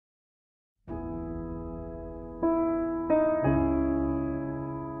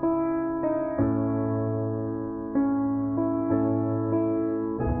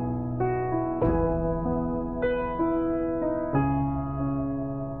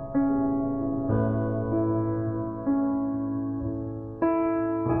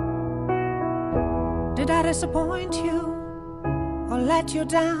Did I disappoint you or let you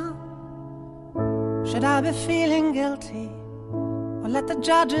down? Should I be feeling guilty or let the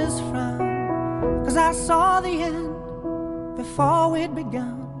judges frown? 'Cause I saw the end before we'd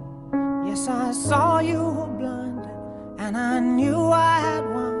begun. Yes, I saw you were blind and I knew I had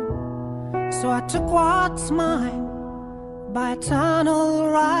won. So I took what's mine by eternal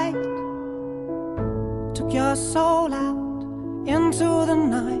right, took your soul out into the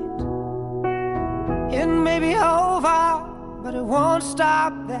night. It may be over, but it won't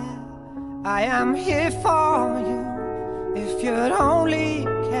stop there. I am here for you if you'd only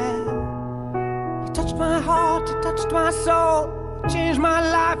care. You touched my heart, you touched my soul, you changed my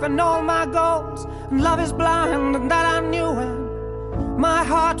life and all my goals. And love is blind, and that I knew when my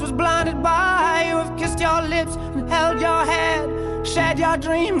heart was blinded by you. Have kissed your lips and held your head, shared your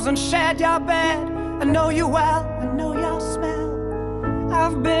dreams and shared your bed. I know you well, I know your smell,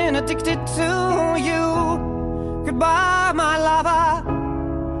 I've been addicted to you. Goodbye, my lover,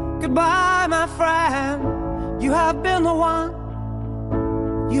 goodbye, my friend. You have been the one,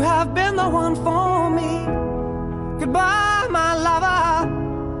 you have been the one for me. Goodbye, my lover,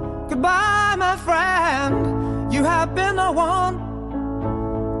 goodbye, my friend. You have been the one,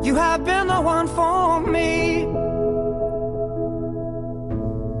 you have been the one for me.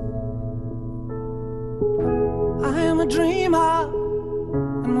 I am a dreamer,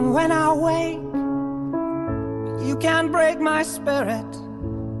 and when I wake, you can't break my spirit.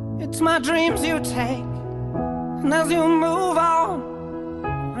 It's my dreams you take. And as you move on,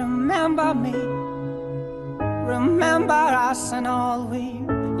 remember me, remember us and all we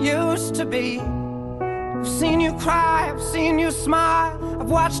used to be. I've seen you cry, I've seen you smile,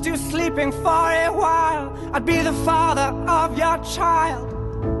 I've watched you sleeping for a while. I'd be the father of your child,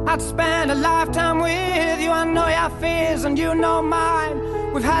 I'd spend a lifetime with you. I know your fears and you know mine.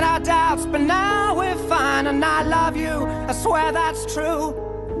 We've had our doubts, but now we're fine. And I love you, I swear that's true.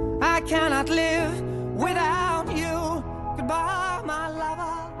 I cannot live without you. Goodbye.